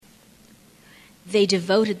They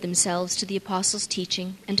devoted themselves to the apostles'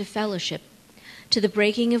 teaching and to fellowship, to the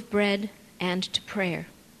breaking of bread and to prayer.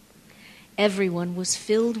 Everyone was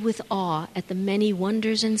filled with awe at the many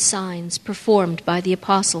wonders and signs performed by the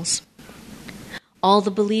apostles. All the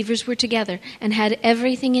believers were together and had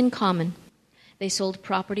everything in common. They sold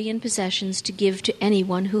property and possessions to give to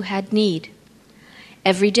anyone who had need.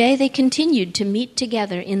 Every day they continued to meet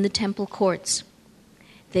together in the temple courts.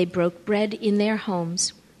 They broke bread in their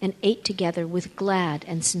homes and ate together with glad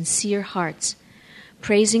and sincere hearts,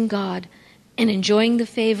 praising God and enjoying the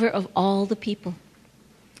favor of all the people.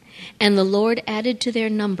 And the Lord added to their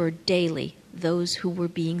number daily those who were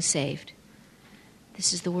being saved.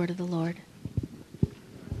 This is the word of the Lord.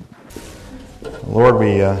 Lord,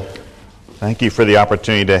 we thank you for the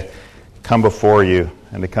opportunity to come before you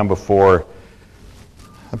and to come before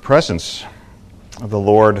the presence of the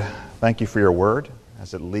Lord. Thank you for your word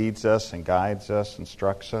as it leads us and guides us,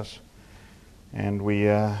 instructs us. And we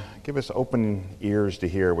give us open ears to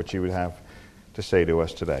hear what you would have to say to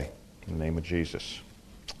us today. In the name of Jesus.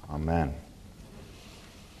 Amen.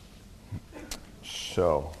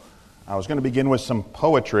 So, I was going to begin with some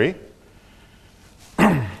poetry.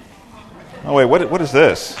 Oh wait, what is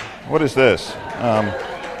this? What is this?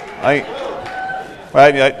 I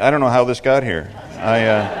don't know how this got here.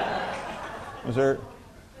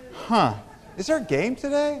 Is there a game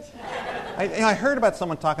today? I heard about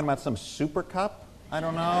someone talking about some Super Cup. I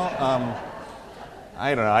don't know.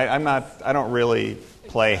 I don't know. I don't really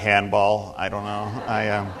play handball. I don't know.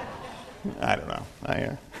 I don't know.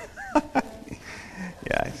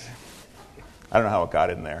 Yeah. I don't know how it got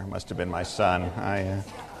in there. It must have been my son.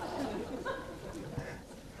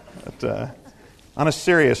 But on a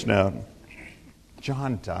serious note,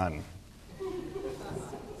 John Donne.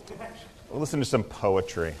 We'll listen to some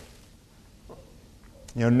poetry.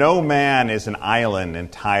 No man is an island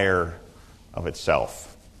entire of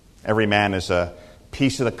itself. Every man is a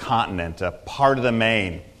piece of the continent, a part of the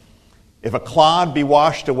main. If a clod be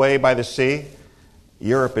washed away by the sea,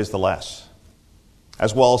 Europe is the less.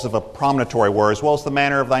 As well as if a promontory were, as well as the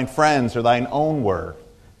manner of thine friends or thine own were.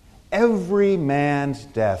 Every man's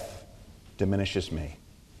death diminishes me,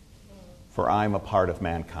 for I am a part of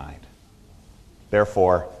mankind.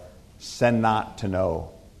 Therefore, send not to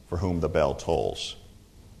know for whom the bell tolls.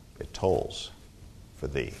 It tolls for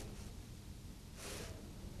thee.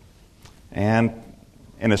 And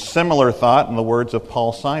in a similar thought, in the words of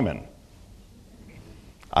Paul Simon,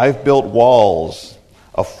 I've built walls,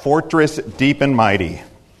 a fortress deep and mighty,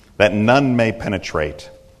 that none may penetrate.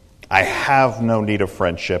 I have no need of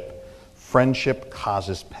friendship. Friendship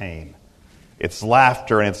causes pain. Its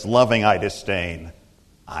laughter and its loving I disdain.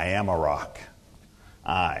 I am a rock.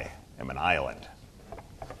 I am an island.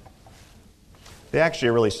 They actually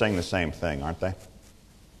are really saying the same thing, aren't they?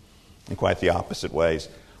 In quite the opposite ways.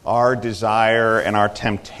 Our desire and our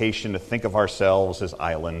temptation to think of ourselves as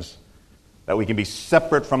islands, that we can be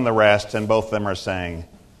separate from the rest, and both of them are saying,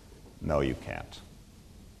 no, you can't.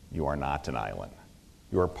 You are not an island.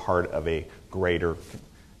 You are part of a greater,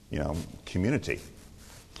 community.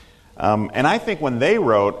 And I think when they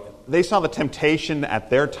wrote, they saw the temptation at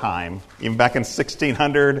their time, even back in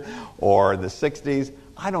 1600 or the 60s.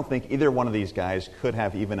 I don't think either one of these guys could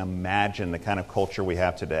have even imagined the kind of culture we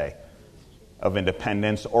have today of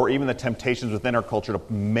independence, or even the temptations within our culture to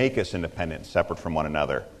make us independent, separate from one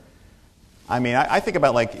another. I mean, I think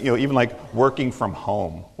about even working from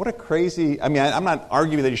home. What a crazy, I'm not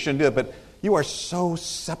arguing that you shouldn't do it, but you are so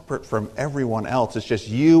separate from everyone else. It's just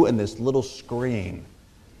you and this little screen.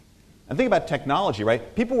 And think about technology,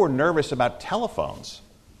 right? People were nervous about telephones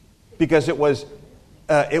because it was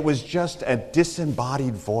just a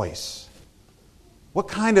disembodied voice. What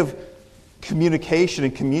kind of communication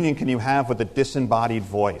and communion can you have with a disembodied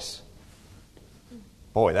voice?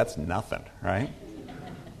 Boy, that's nothing, right?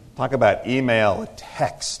 Talk about email, a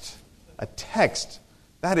text. A text,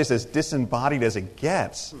 that is as disembodied as it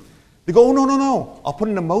gets. They go, oh, no, I'll put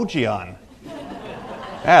an emoji on.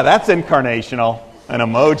 Yeah, that's incarnational, an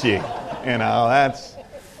emoji.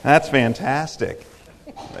 That's fantastic.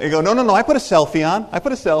 You go, no, I put a selfie on. I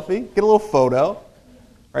put a selfie, get a little photo.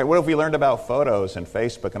 Right? What have we learned about photos and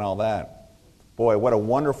Facebook and all that? Boy, what a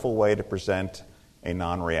wonderful way to present a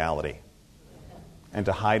non-reality. And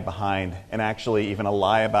to hide behind, and actually even a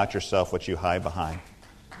lie about yourself, which you hide behind.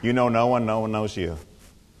 You know no one knows you.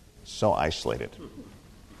 So isolated.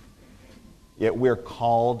 Yet we're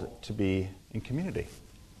called to be in community.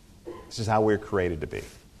 This is how we're created to be.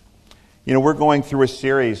 We're going through a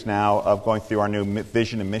series now of going through our new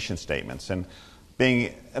vision and mission statements. And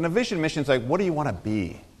a vision and mission is like, what do you want to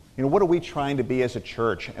be? What are we trying to be as a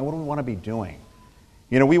church? And what do we want to be doing?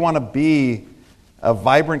 We want to be a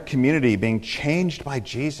vibrant community being changed by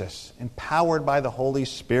Jesus, empowered by the Holy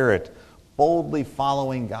Spirit, boldly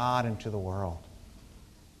following God into the world.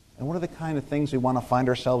 And what are the kind of things we want to find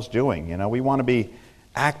ourselves doing? We want to be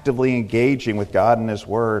actively engaging with God and His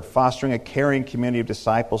Word, fostering a caring community of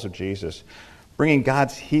disciples of Jesus, bringing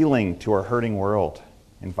God's healing to our hurting world,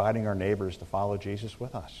 inviting our neighbors to follow Jesus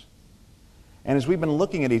with us. And as we've been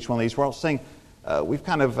looking at each one of these, we're all saying,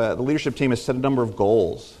 the leadership team has set a number of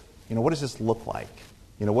goals. What does this look like?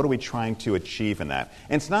 What are we trying to achieve in that?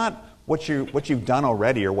 And it's not what you've done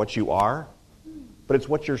already or what you are, but it's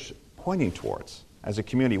what you're pointing towards as a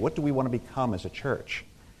community. What do we want to become as a church?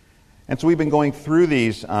 And so we've been going through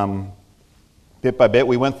these bit by bit.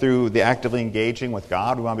 We went through the actively engaging with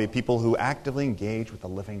God. We want to be people who actively engage with the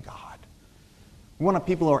living God. We want to be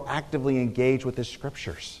people who are actively engaged with the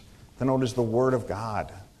Scriptures, to know it is the Word of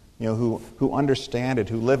God, who understand it,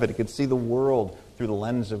 who live it, who can see the world through the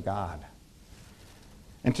lens of God.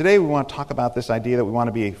 And today we want to talk about this idea that we want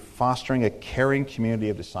to be fostering a caring community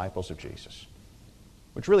of disciples of Jesus,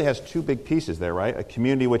 which really has two big pieces there, right? A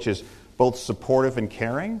community which is both supportive and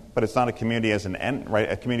caring, but it's not a community as an end,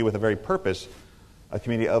 right? A community with a very purpose, a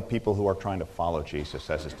community of people who are trying to follow Jesus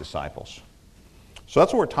as His disciples. So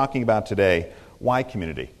that's what we're talking about today. Why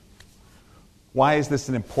community? Why is this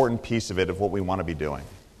an important piece of it, of what we want to be doing?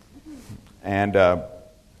 And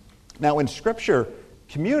now in Scripture,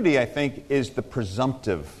 community, I think, is the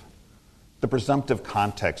presumptive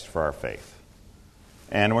context for our faith.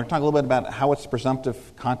 And we're going to talk a little bit about how it's the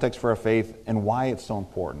presumptive context for our faith and why it's so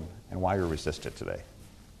important and why we resist it today.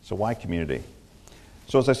 So why community?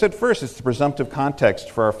 So as I said first, it's the presumptive context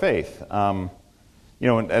for our faith. As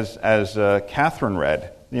Catherine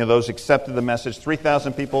read, those accepted the message.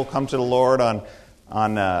 3,000 people come to the Lord on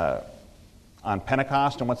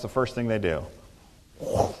Pentecost, and what's the first thing they do?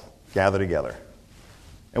 Gather together.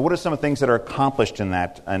 And what are some of the things that are accomplished in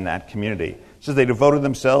that community? It says they devoted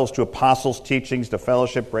themselves to apostles' teachings, to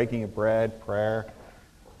fellowship, breaking of bread, prayer.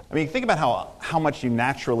 I mean, think about how much you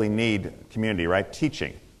naturally need community, right?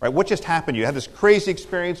 Teaching, right? What just happened? You had this crazy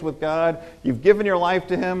experience with God. You've given your life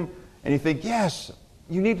to Him, and you think, yes,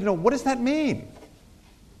 you need to know, what does that mean?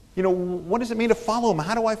 What does it mean to follow Him?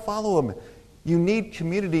 How do I follow Him? You need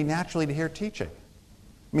community naturally to hear teaching.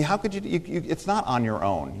 I mean, how could you it's not on your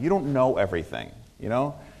own. You don't know everything,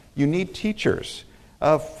 You need teachers.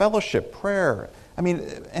 Fellowship, prayer. I mean,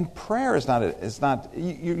 and prayer is not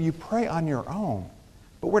you pray on your own,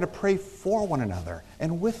 but we're to pray for one another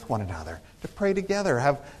and with one another, to pray together.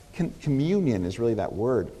 Have communion is really that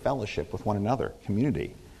word, fellowship with one another,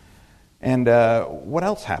 community. And what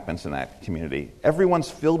else happens in that community?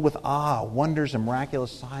 Everyone's filled with awe. Wonders and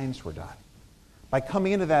miraculous signs were done. By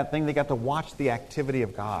coming into that thing, they got to watch the activity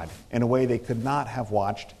of God in a way they could not have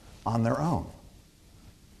watched on their own.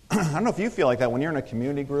 I don't know if you feel like that when you're in a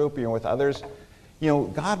community group, you're with others.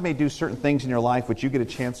 God may do certain things in your life which you get a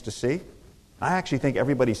chance to see. I actually think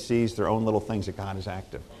everybody sees their own little things that God is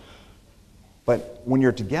active. But when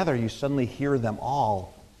you're together, you suddenly hear them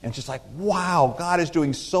all. And it's just like, wow, God is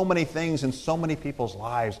doing so many things in so many people's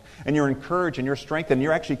lives. And you're encouraged and you're strengthened. And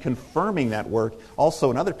you're actually confirming that work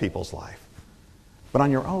also in other people's life. But on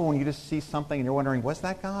your own, you just see something and you're wondering, was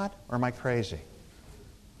that God or am I crazy?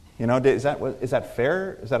 Is that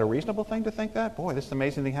fair? Is that a reasonable thing to think that? Boy, this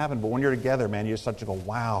amazing thing happened. But when you're together, man, you just start to go,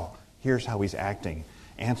 wow, here's how He's acting,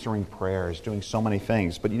 answering prayers, doing so many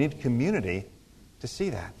things. But you need community to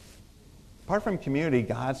see that. Apart from community,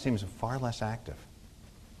 God seems far less active.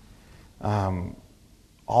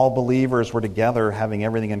 All believers were together, having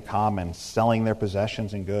everything in common, selling their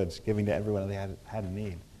possessions and goods, giving to everyone they had in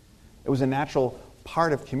need. It was a natural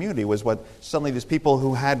part of community, was what suddenly these people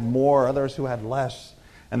who had more, others who had less,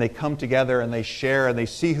 and they come together and they share and they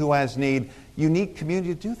see who has need. You need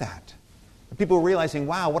community to do that. And people are realizing,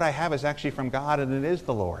 wow, what I have is actually from God and it is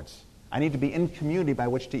the Lord's. I need to be in community by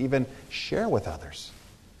which to even share with others,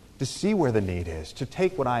 to see where the need is, to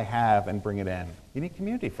take what I have and bring it in. You need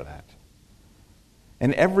community for that.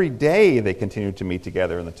 And every day they continued to meet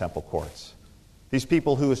together in the temple courts. These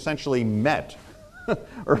people who essentially met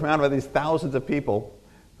are surrounded by these thousands of people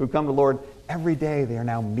who come to the Lord. Every day they are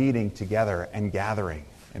now meeting together and gathering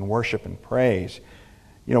in worship and praise.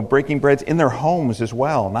 Breaking breads in their homes as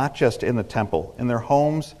well, not just in the temple. In their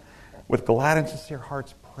homes with glad and sincere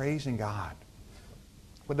hearts praising God.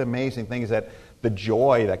 What an amazing thing is that the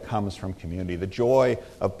joy that comes from community, the joy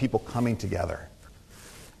of people coming together.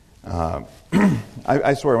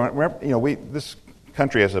 I swear, this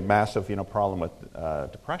country has a massive, problem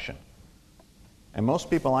with depression. And most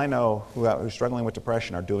people I know who are struggling with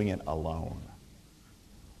depression are doing it alone.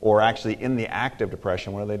 Or actually in the act of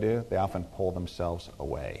depression, what do? They often pull themselves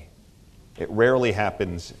away. It rarely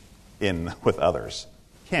happens with others.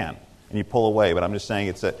 It can, and you pull away, but I'm just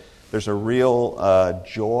saying there's a real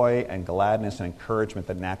joy and gladness and encouragement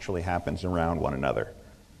that naturally happens around one another.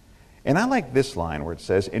 And I like this line where it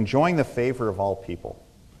says, enjoying the favor of all people.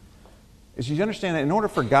 As you understand that in order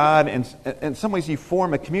for God, in some ways, a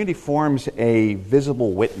community forms a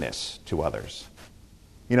visible witness to others.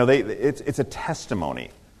 It's a testimony.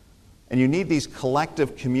 And you need these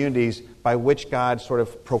collective communities by which God sort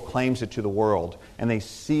of proclaims it to the world. And they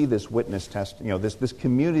see this witness this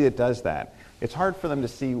community that does that. It's hard for them to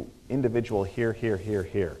see individual here.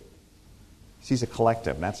 He sees a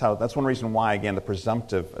collective. And that's one reason why, again, the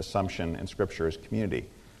presumptive assumption in Scripture is community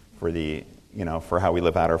for how we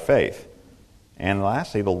live out our faith. And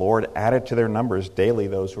lastly, the Lord added to their numbers daily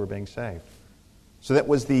those who were being saved. So that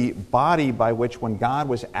was the body by which, when God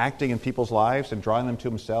was acting in people's lives and drawing them to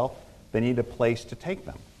himself, they needed a place to take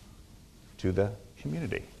them, to the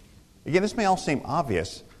community. Again, this may all seem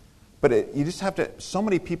obvious, but you just have to, so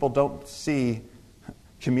many people don't see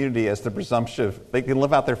community as the presumptive, they can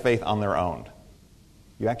live out their faith on their own.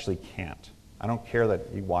 You actually can't. I don't care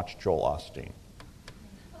that you watch Joel Osteen.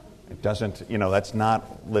 It doesn't, that's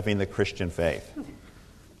not living the Christian faith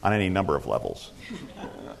on any number of levels.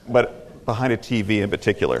 But behind a TV in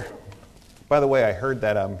particular. By the way, I heard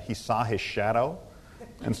that he saw his shadow.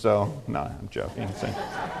 And so, no, I'm joking.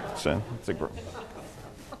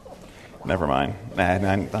 Never mind.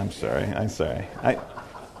 I'm sorry.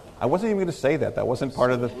 I wasn't even going to say that. That wasn't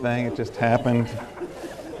part of the thing. It just happened.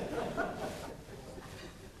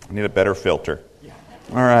 I need a better filter.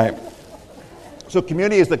 All right. So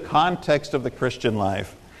community is the context of the Christian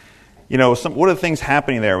life. What are the things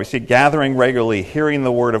happening there? We see gathering regularly, hearing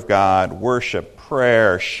the Word of God, worship,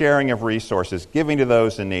 prayer, sharing of resources, giving to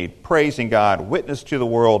those in need, praising God, witness to the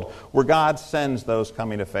world, where God sends those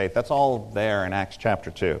coming to faith. That's all there in Acts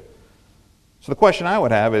chapter 2. So the question I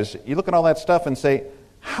would have is, you look at all that stuff and say,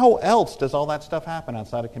 how else does all that stuff happen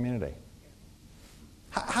outside of community?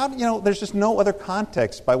 There's just no other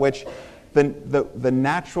context by which the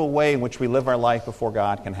natural way in which we live our life before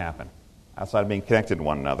God can happen, outside of being connected to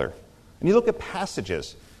one another. And you look at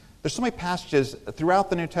passages. There's so many passages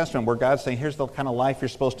throughout the New Testament where God's saying, here's the kind of life you're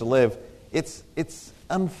supposed to live. It's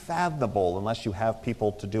unfathomable unless you have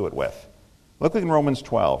people to do it with. Look in Romans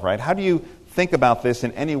 12, right? How do you think about this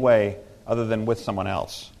in any way other than with someone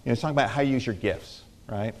else? It's talking about how you use your gifts,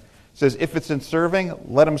 right? It says, if it's in serving,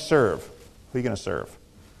 let them serve. Who are you going to serve?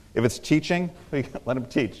 If it's teaching, let them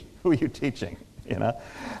teach. Who are you teaching?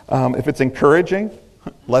 If it's encouraging,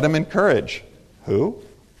 let them encourage. Who?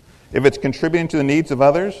 If it's contributing to the needs of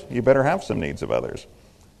others, you better have some needs of others.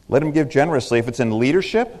 Let them give generously. If it's in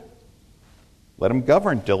leadership, let them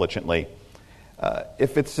govern diligently.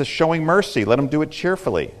 If it's showing mercy, let them do it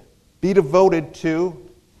cheerfully. Be devoted to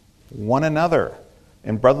one another.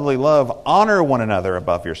 In brotherly love, honor one another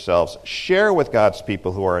above yourselves. Share with God's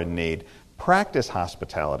people who are in need. Practice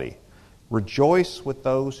hospitality. Rejoice with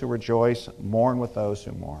those who rejoice. Mourn with those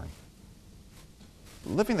who mourn.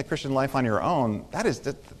 Living the Christian life on your own, that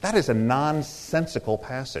is a nonsensical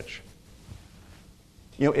passage.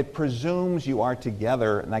 It presumes you are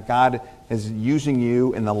together and that God is using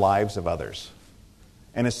you in the lives of others.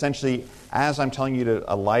 And essentially, as I'm telling you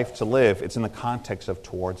a life to live, it's in the context of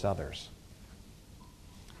towards others.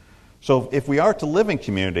 So if we are to live in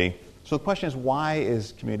community, so the question is, why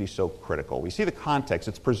is community so critical? We see the context,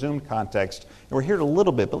 it's presumed context, and we're here a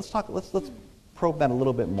little bit, but let's probe that a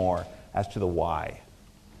little bit more as to the why.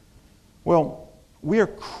 Well, we are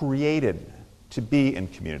created to be in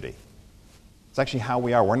community. It's actually how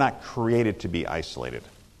we are. We're not created to be isolated.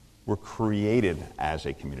 We're created as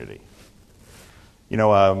a community.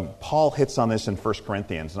 Paul hits on this in 1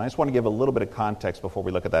 Corinthians, and I just want to give a little bit of context before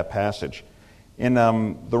we look at that passage. In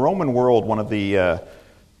the Roman world, one of the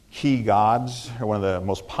key gods, or one of the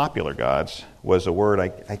most popular gods, was a word, I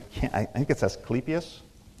think it's Asclepius,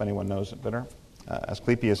 if anyone knows it better.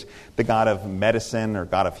 Asclepius, the god of medicine or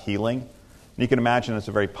god of healing. And you can imagine it's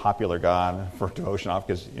a very popular god for devotion off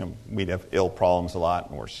because we'd have ill problems a lot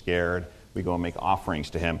and we're scared. We go and make offerings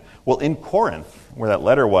to him. Well, in Corinth, where that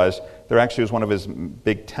letter was, there actually was one of his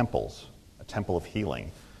big temples, a temple of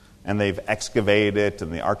healing. And they've excavated it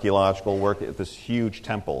and the archaeological work at this huge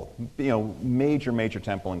temple, major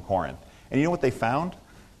temple in Corinth. And you know what they found?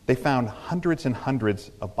 They found hundreds and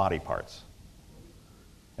hundreds of body parts.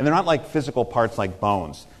 And they're not like physical parts like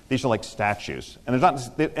bones. These are like statues. And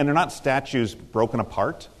they're not statues broken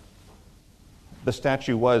apart. The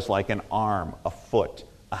statue was like an arm, a foot,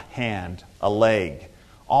 a hand, a leg.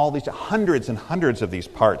 All these hundreds and hundreds of these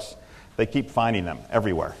parts. They keep finding them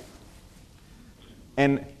everywhere.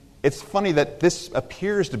 And it's funny that this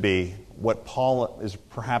appears to be what Paul is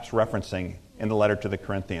perhaps referencing in the letter to the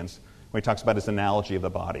Corinthians when he talks about his analogy of the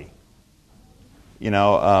body. He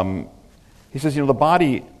says, the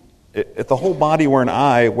body, if the whole body were an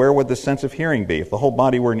eye, where would the sense of hearing be? If the whole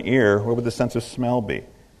body were an ear, where would the sense of smell be?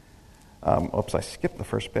 I skipped the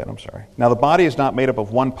first bit, I'm sorry. Now the body is not made up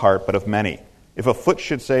of one part, but of many. If a foot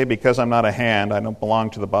should say, because I'm not a hand, I don't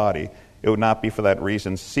belong to the body, it would not be for that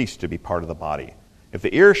reason cease to be part of the body. If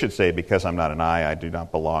the ear should say, because I'm not an eye, I do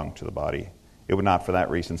not belong to the body, it would not for that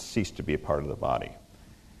reason cease to be a part of the body.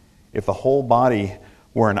 If the whole body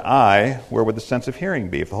were an eye, where would the sense of hearing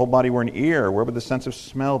be? If the whole body were an ear, where would the sense of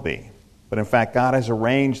smell be? But in fact, God has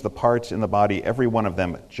arranged the parts in the body, every one of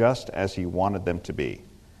them, just as He wanted them to be.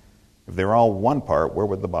 If they were all one part, where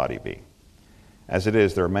would the body be? As it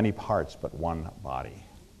is, there are many parts, but one body.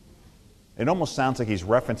 It almost sounds like he's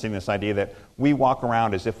referencing this idea that we walk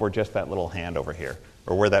around as if we're just that little hand over here,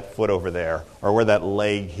 or we're that foot over there, or we're that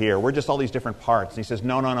leg here. We're just all these different parts. And he says,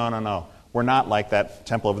 no. We're not like that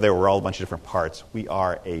temple over there. We're all a bunch of different parts. We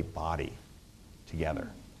are a body together.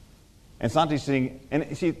 And it's not just saying, and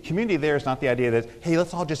you see, community there is not the idea that, hey,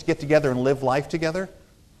 let's all just get together and live life together.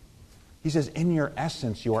 He says, in your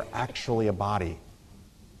essence, you are actually a body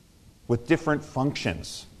with different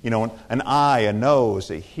functions. An eye, a nose,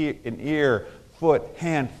 an ear, foot,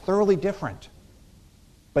 hand, thoroughly different,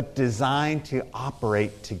 but designed to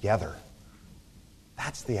operate together.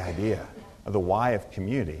 That's the idea of the why of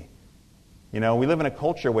community. We live in a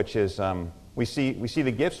culture which is, we see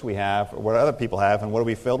the gifts we have, or what other people have, and what are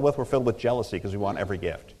we filled with? We're filled with jealousy because we want every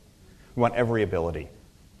gift. We want every ability.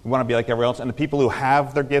 We want to be like everyone else. And the people who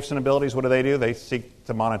have their gifts and abilities, what do? They seek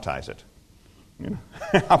to monetize it.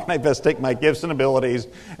 How can I best take my gifts and abilities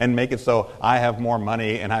and make it so I have more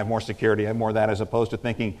money and I have more security, I have more of that, as opposed to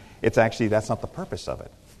thinking it's actually, that's not the purpose of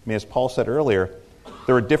it. As Paul said earlier,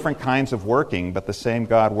 there are different kinds of working, but the same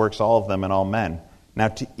God works all of them in all men. Now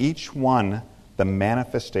to each one, the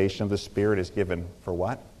manifestation of the Spirit is given for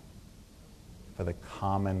what? For the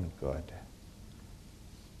common good.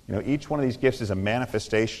 Each one of these gifts is a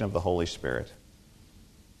manifestation of the Holy Spirit.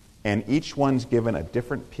 And each one's given a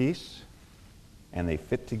different piece, and they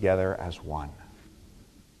fit together as one.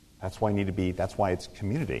 That's why that's why it's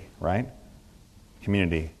community, right?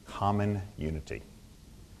 Community, common unity.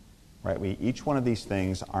 Right? Each one of these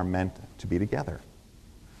things are meant to be together.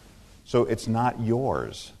 So it's not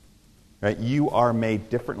yours. Right? You are made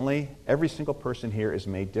differently. Every single person here is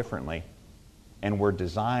made differently. And we're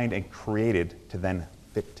designed and created to then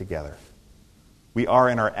fit together. We are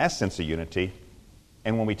in our essence a unity.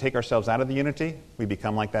 And when we take ourselves out of the unity, we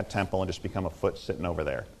become like that temple and just become a foot sitting over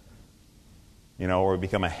there. Or we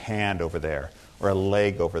become a hand over there, or a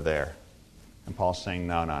leg over there. And Paul's saying,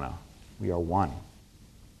 no. We are one.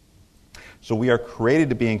 So we are created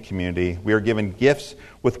to be in community. We are given gifts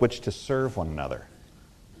with which to serve one another.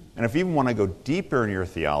 And if you even want to go deeper in your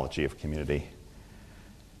theology of community,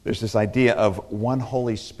 there's this idea of one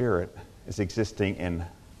Holy Spirit is existing in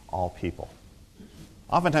all people.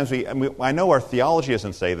 Oftentimes, I know our theology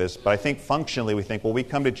doesn't say this, but I think functionally we think, well, we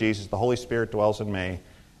come to Jesus, the Holy Spirit dwells in me,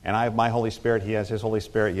 and I have my Holy Spirit, He has His Holy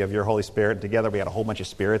Spirit, you have your Holy Spirit, and together we had a whole bunch of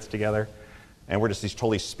spirits together, and we're just these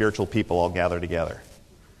totally spiritual people all gathered together.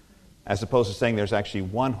 As opposed to saying there's actually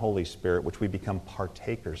one Holy Spirit which we become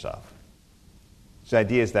partakers of. So the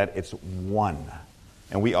idea is that it's one,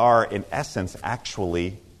 and we are, in essence,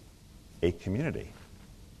 actually a community.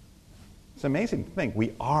 It's an amazing thing.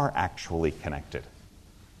 We are actually connected.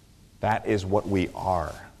 That is what we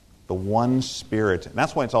are, the one Spirit. And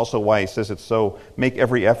that's why it's also why he says it's so, make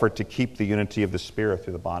every effort to keep the unity of the Spirit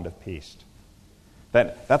through the bond of peace.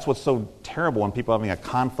 That's what's so terrible when people are having a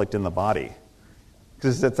conflict in the body.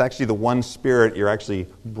 Because it's actually the one Spirit, you're actually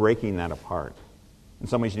breaking that apart. In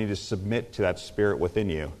some ways you need to submit to that Spirit within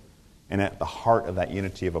you and at the heart of that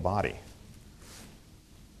unity of a body.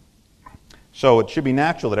 So it should be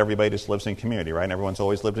natural that everybody just lives in community, right? And everyone's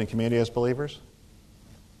always lived in community as believers.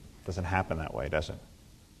 Doesn't happen that way, does it?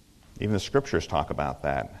 Even the Scriptures talk about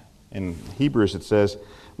that. In Hebrews it says,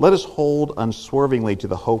 let us hold unswervingly to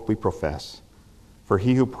the hope we profess, for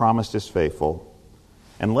He who promised is faithful,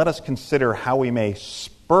 and let us consider how we may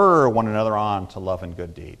spur one another on to love and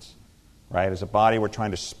good deeds. Right? As a body, we're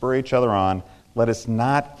trying to spur each other on. Let us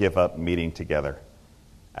not give up meeting together,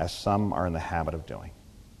 as some are in the habit of doing.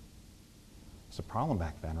 It's a problem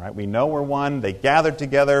back then, right? We know we're one. They gathered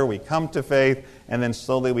together. We come to faith. And then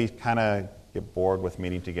slowly we kind of get bored with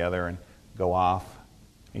meeting together and go off.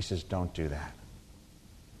 He says, don't do that.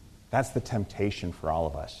 That's the temptation for all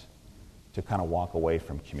of us, to kind of walk away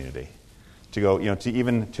from community. To go,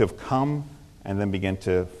 to have come and then begin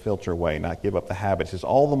to filter away, not give up the habit. He says,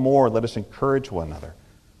 all the more let us encourage one another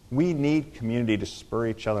We need community to spur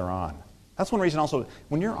each other on. That's one reason also,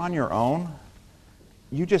 when you're on your own,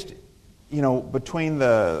 you just, between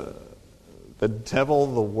the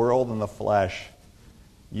devil, the world, and the flesh,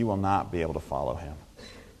 you will not be able to follow him.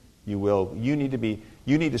 You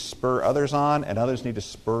need to spur others on, and others need to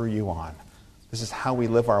spur you on. This is how we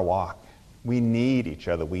live our walk. We need each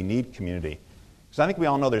other. We need community. Because I think we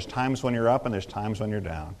all know there's times when you're up and there's times when you're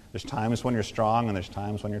down. There's times when you're strong and there's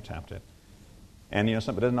times when you're tempted. And it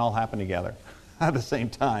doesn't all happen together at the same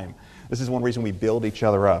time. This is one reason we build each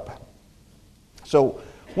other up. So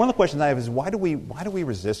one of the questions I have is, why do we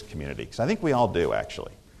resist community? Because I think we all do,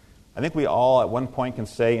 actually. I think we all at one point can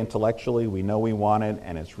say intellectually we know we want it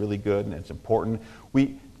and it's really good and it's important.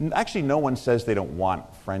 Actually, no one says they don't want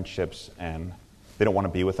friendships and they don't want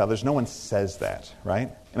to be with others. No one says that, right?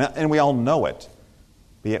 And we all know it.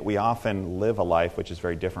 But yet we often live a life which is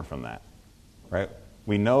very different from that, right?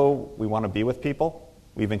 We know we want to be with people.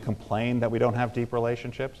 We even complain that we don't have deep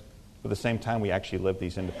relationships. But at the same time, we actually live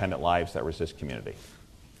these independent lives that resist community.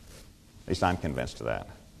 At least I'm convinced of that.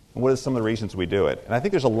 And what are some of the reasons we do it? And I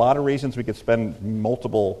think there's a lot of reasons. We could spend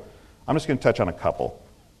multiple. I'm just going to touch on a couple.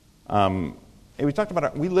 We talked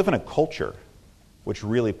about we live in a culture which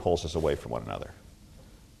really pulls us away from one another,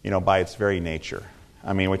 by its very nature.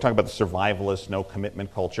 I mean, we talk about the survivalist, no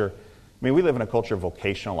commitment culture. I mean, we live in a culture of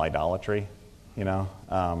vocational idolatry.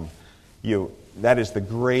 That is the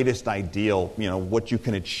greatest ideal. What you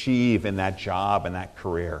can achieve in that job and that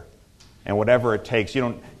career, and whatever it takes.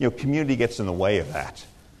 Community gets in the way of that.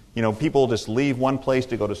 People just leave one place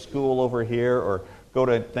to go to school over here, or go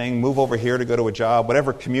to a thing, move over here to go to a job.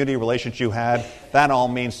 Whatever community relations you had, that all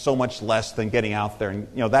means so much less than getting out there. And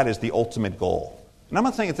that is the ultimate goal. And I'm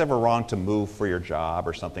not saying it's ever wrong to move for your job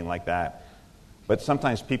or something like that. But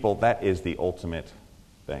sometimes that is the ultimate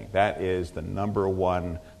thing. That is the number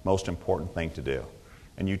one most important thing to do.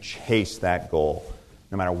 And you chase that goal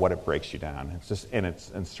no matter what it breaks you down. It's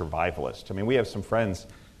survivalist. I mean, we have some friends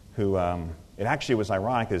who, it actually was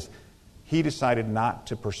ironic, is he decided not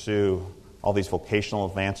to pursue all these vocational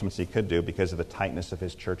advancements he could do because of the tightness of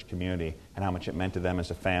his church community and how much it meant to them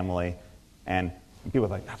as a family. And people were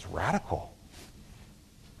like, that's radical.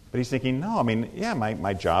 But he's thinking, no, I mean, yeah,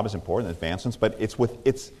 my job is important, advancements, but it's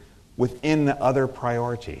within the other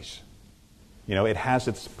priorities. It has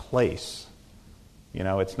its place.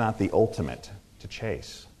 It's not the ultimate to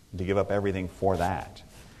chase, to give up everything for that.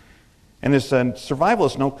 And this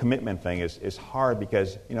survivalist no commitment thing is hard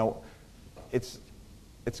because,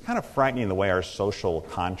 it's kind of frightening the way our social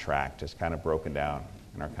contract is kind of broken down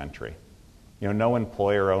in our country. No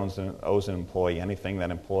employer owes an employee anything.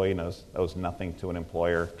 That employee owes nothing to an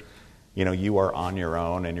employer. You are on your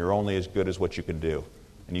own, and you're only as good as what you can do.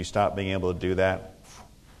 And you stop being able to do that,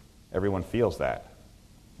 everyone feels that.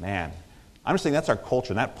 Man, I'm just saying that's our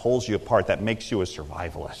culture, and that pulls you apart. That makes you a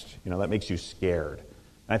survivalist. That makes you scared.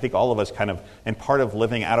 And I think all of us and part of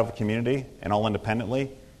living out of a community and all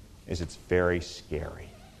independently is it's very scary.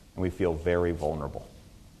 And we feel very vulnerable.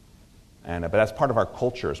 But that's part of our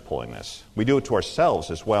culture is pulling this. We do it to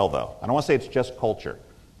ourselves as well, though. I don't want to say it's just culture.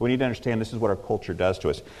 But we need to understand this is what our culture does to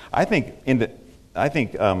us. I think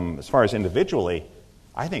as far as individually,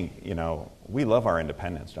 we love our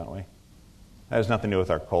independence, don't we? That has nothing to do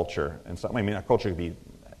with our culture. And so, our culture could be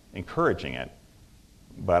encouraging it.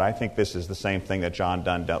 But I think this is the same thing that John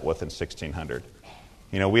Donne dealt with in 1600.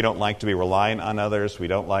 We don't like to be reliant on others. We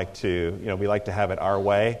don't like to, we like to have it our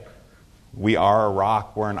way. We are a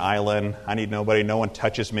rock. We're an island. I need nobody. No one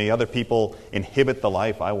touches me. Other people inhibit the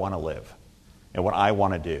life I want to live and what I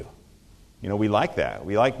want to do. We like that.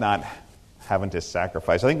 We like not having to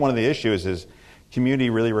sacrifice. I think one of the issues is community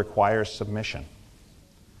really requires submission.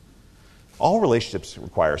 All relationships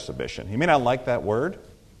require submission. You may not like that word,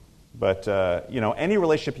 but, any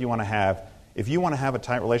relationship you want to have, if you want to have a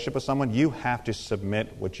tight relationship with someone, you have to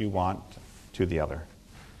submit what you want to the other.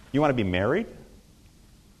 You want to be married?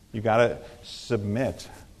 You've got to submit,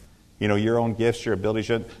 your own gifts, your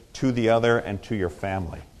abilities to the other and to your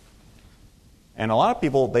family. And a lot of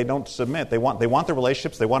people, they don't submit. They want the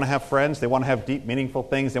relationships. They want to have friends. They want to have deep, meaningful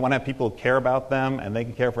things. They want to have people who care about them and they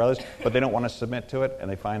can care for others, but they don't want to submit to it.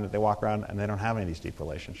 And they find that they walk around and they don't have any of these deep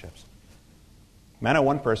relationships. I know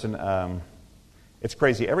one person, it's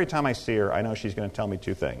crazy. Every time I see her, I know she's going to tell me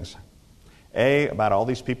two things. A, about all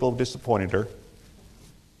these people who disappointed her,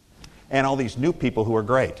 and all these new people who are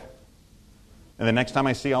great. And the next time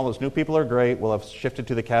I see all those new people who are great, we'll have shifted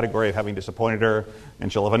to the category of having disappointed her,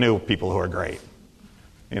 and she'll have a new people who are great.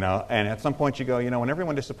 And at some point you go, when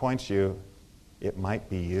everyone disappoints you, it might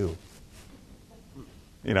be you.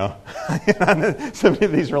 Some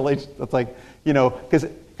of these relationships, it's like,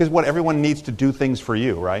 because Because what, everyone needs to do things for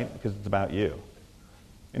you, right? Because it's about you.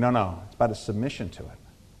 No, it's about a submission to it.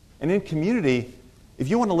 And in community, if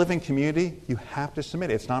you want to live in community, you have to submit.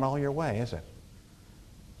 It's not all your way, is it?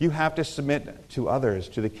 You have to submit to others,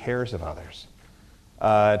 to the cares of others,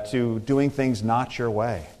 to doing things not your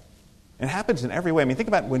way. It happens in every way. I mean, think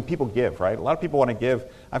about when people give, right? A lot of people want to give.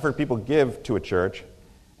 I've heard people give to a church,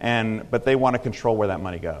 but they want to control where that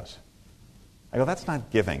money goes. I go, that's not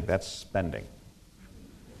giving, that's spending.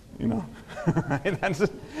 Right? That's,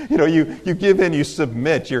 you give in, you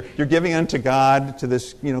submit. You're giving unto God, to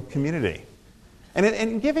this, community.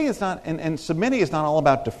 And giving is not, and submitting is not all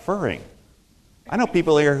about deferring. I know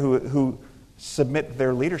people here who submit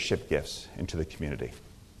their leadership gifts into the community.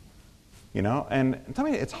 And tell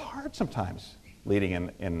me, it's hard sometimes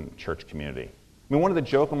leading in church community. I mean, one of the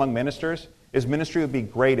joke among ministers is ministry would be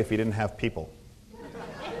great if you didn't have people.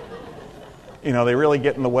 They really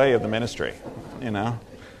get in the way of the ministry,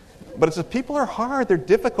 But it's people are hard, they're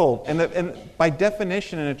difficult. And by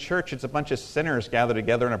definition in a church, it's a bunch of sinners gathered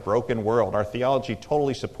together in a broken world. Our theology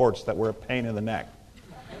totally supports that we're a pain in the neck.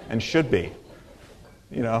 And should be.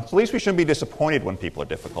 So at least we shouldn't be disappointed when people are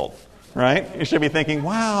difficult. Right? You should be thinking,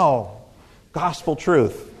 wow, gospel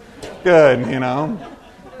truth. Good,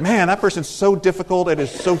 Man, that person's so difficult, it is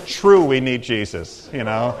so true we need Jesus.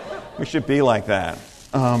 We should be like that.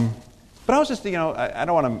 But I was just,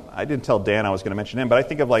 I didn't tell Dan I was going to mention him, but I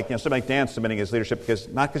think of somebody like Dan submitting his leadership,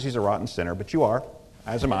 not because he's a rotten sinner, but you are,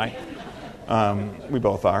 as am I. We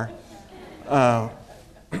both are.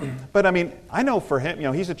 But I mean, I know for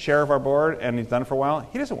him, he's a chair of our board and he's done it for a while.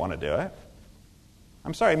 He doesn't want to do it.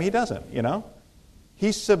 I'm sorry, he doesn't,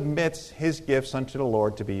 He submits his gifts unto the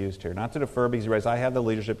Lord to be used here, not to defer because he realizes I have the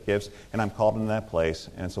leadership gifts and I'm called into that place,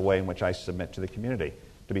 and it's a way in which I submit to the community.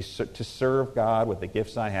 To serve God with the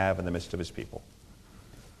gifts I have in the midst of his people.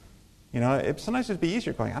 Sometimes it'd be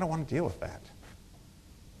easier going, I don't want to deal with that.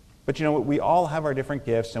 But we all have our different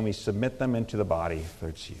gifts and we submit them into the body for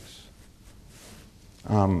its use.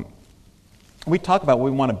 We talk about what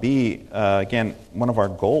we want to be, again, one of our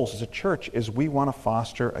goals as a church is we want to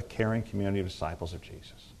foster a caring community of disciples of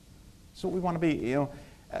Jesus. So we want to be,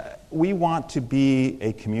 we want to be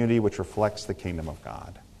a community which reflects the kingdom of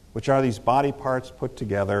God, which are these body parts put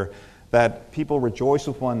together that people rejoice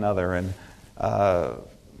with one another and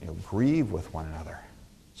grieve with one another,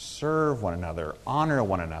 serve one another, honor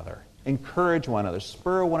one another, encourage one another,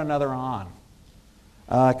 spur one another on.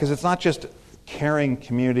 Because it's not just caring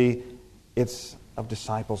community, it's of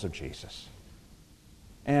disciples of Jesus.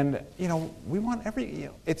 And, we want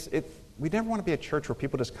we never want to be a church where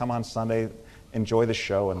people just come on Sunday, enjoy the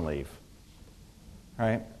show, and leave.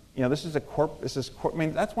 Right? This is I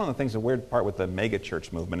mean, that's one of the things, the weird part with the mega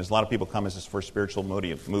church movement is a lot of people come as this for a spiritual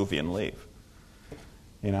movie and leave.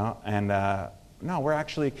 And no, we're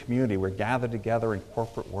actually a community. We're gathered together in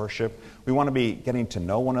corporate worship. We want to be getting to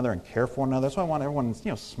know one another and care for one another. That's why I want everyone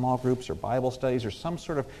in, small groups or Bible studies or some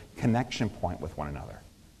sort of connection point with one another.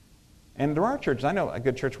 And there are churches, I know a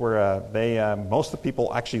good church where most of the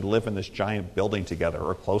people actually live in this giant building together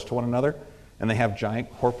or close to one another. And they have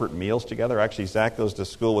giant corporate meals together. Actually, Zach goes to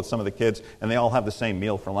school with some of the kids, and they all have the same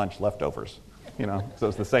meal for lunch, leftovers. So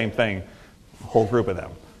it's the same thing, a whole group of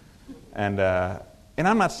them. And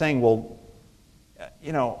I'm not saying, well,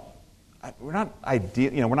 we're not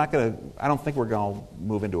ideal. We're not going to. I don't think we're going to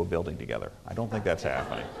move into a building together. I don't think that's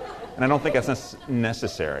happening, and I don't think that's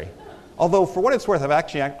necessary. Although, for what it's worth, I've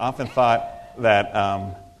actually often thought that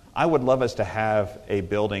I would love us to have a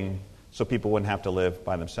building so people wouldn't have to live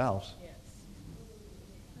by themselves.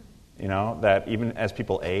 That even as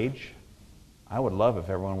people age, I would love if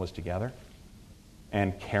everyone was together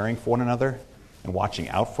and caring for one another and watching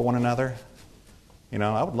out for one another.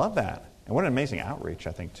 I would love that. And what an amazing outreach,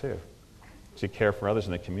 I think, too, to care for others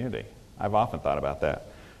in the community. I've often thought about that.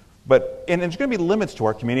 And there's going to be limits to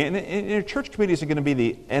our community. And your church community isn't going to be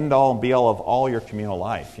the end-all and be-all of all your communal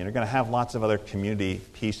life. You're going to have lots of other community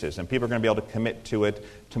pieces, and people are going to be able to commit to it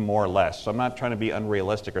to more or less. So I'm not trying to be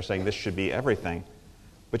unrealistic or saying this should be everything.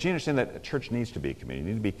 But you understand that a church needs to be a community.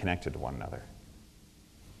 You need to be connected to one another.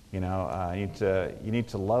 You need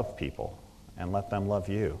to love people and let them love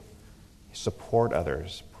you. Support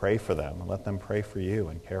others. Pray for them and let them pray for you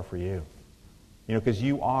and care for you. Because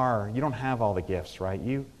you don't have all the gifts, right?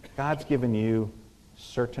 God's given you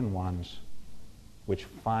certain ones which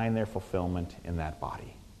find their fulfillment in that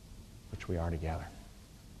body, which we are together.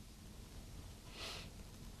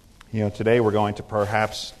 Today we're going to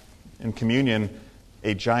perhaps, in communion,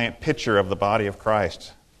 a giant picture of the body of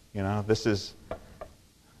Christ. This is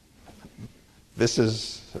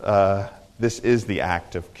the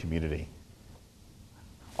act of community.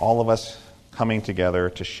 All of us coming together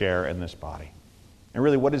to share in this body. And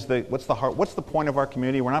really, what's the point of our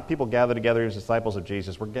community? We're not people gathered together as disciples of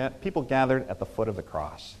Jesus. We're people gathered at the foot of the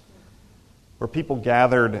cross. We're people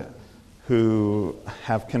gathered who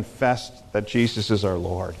have confessed that Jesus is our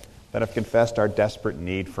Lord, that have confessed our desperate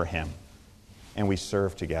need for Him, and we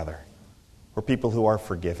serve together. We're people who are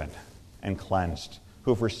forgiven and cleansed,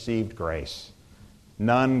 who have received grace.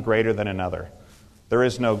 None greater than another. There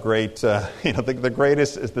is no great, the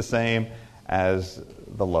greatest is the same as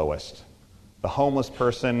the lowest. The homeless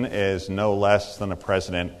person is no less than the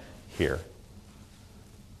president here.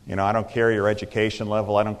 I don't care your education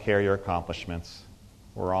level. I don't care your accomplishments.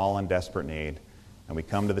 We're all in desperate need. And we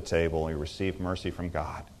come to the table and we receive mercy from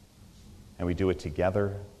God. And we do it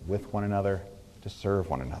together with one another to serve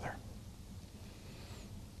one another.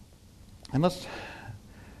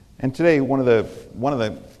 And today, one of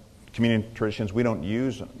the communion traditions we don't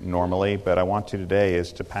use normally, but I want to today,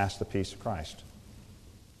 is to pass the peace of Christ.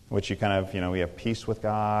 Which we have peace with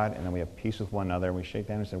God, and then we have peace with one another, and we shake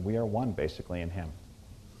hands and say, we are one, basically, in Him.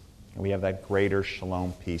 And we have that greater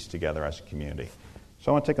shalom peace together as a community.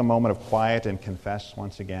 So I want to take a moment of quiet and confess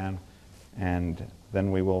once again, and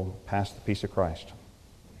then we will pass the peace of Christ.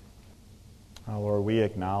 Oh, Lord, we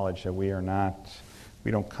acknowledge that we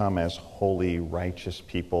don't come as holy, righteous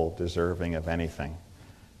people deserving of anything.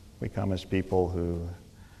 We come as people who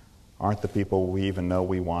aren't the people we even know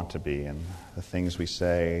we want to be, and the things we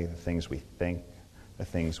say, the things we think, the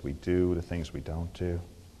things we do, the things we don't do.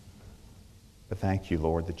 But thank you,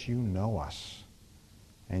 Lord, that you know us,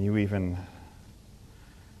 and you even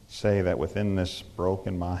say that within this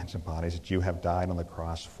broken minds and bodies that you have died on the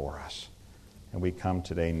cross for us. And we come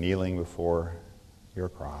today kneeling before your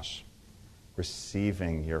cross,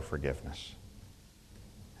 receiving your forgiveness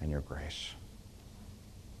and your grace.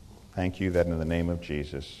 Thank you that in the name of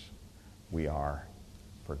Jesus, we are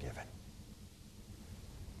forgiven.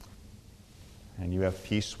 And you have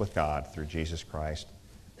peace with God through Jesus Christ.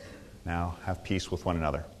 Now have peace with one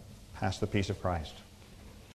another. Pass the peace of Christ.